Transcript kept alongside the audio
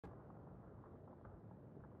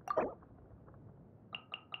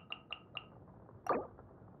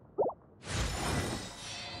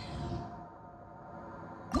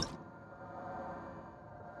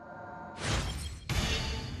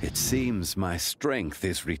It seems my strength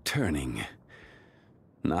is returning.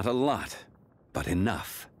 Not a lot, but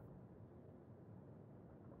enough.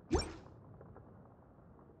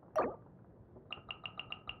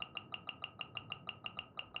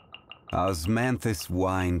 Osmanthus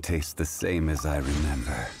wine tastes the same as I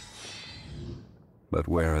remember. But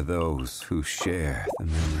where are those who share the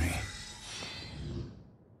memory?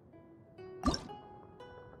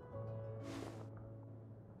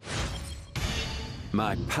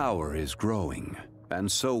 My power is growing, and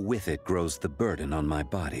so with it grows the burden on my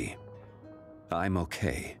body. I'm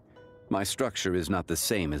okay. My structure is not the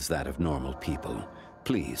same as that of normal people.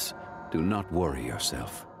 Please, do not worry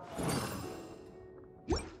yourself.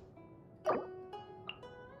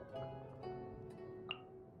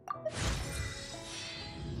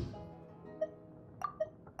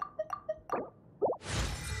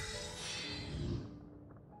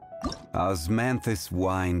 Osmanthus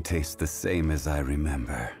wine tastes the same as I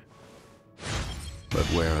remember. But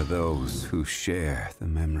where are those who share the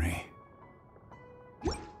memory?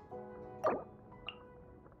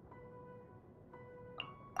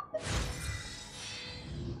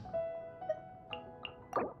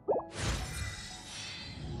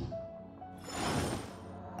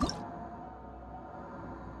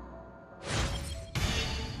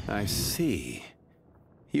 I see.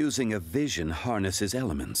 Using a vision harnesses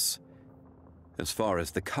elements. As far as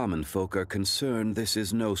the common folk are concerned, this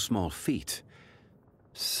is no small feat.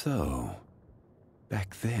 So,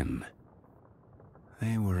 back then,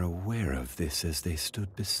 they were aware of this as they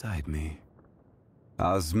stood beside me.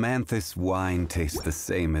 Osmanthus wine tastes the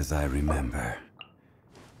same as I remember.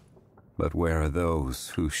 But where are those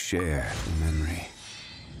who share the memory?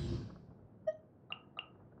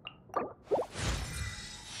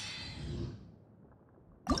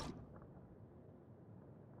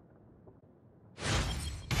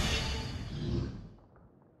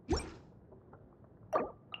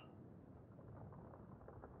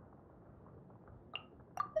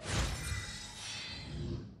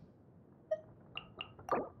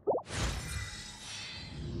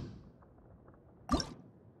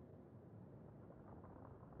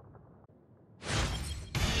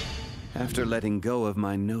 After letting go of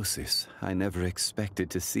my gnosis, I never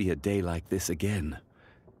expected to see a day like this again.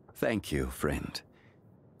 Thank you, friend.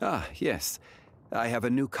 Ah, yes. I have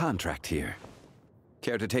a new contract here.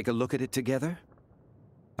 Care to take a look at it together?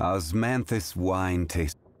 Osmanthus wine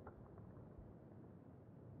tastes...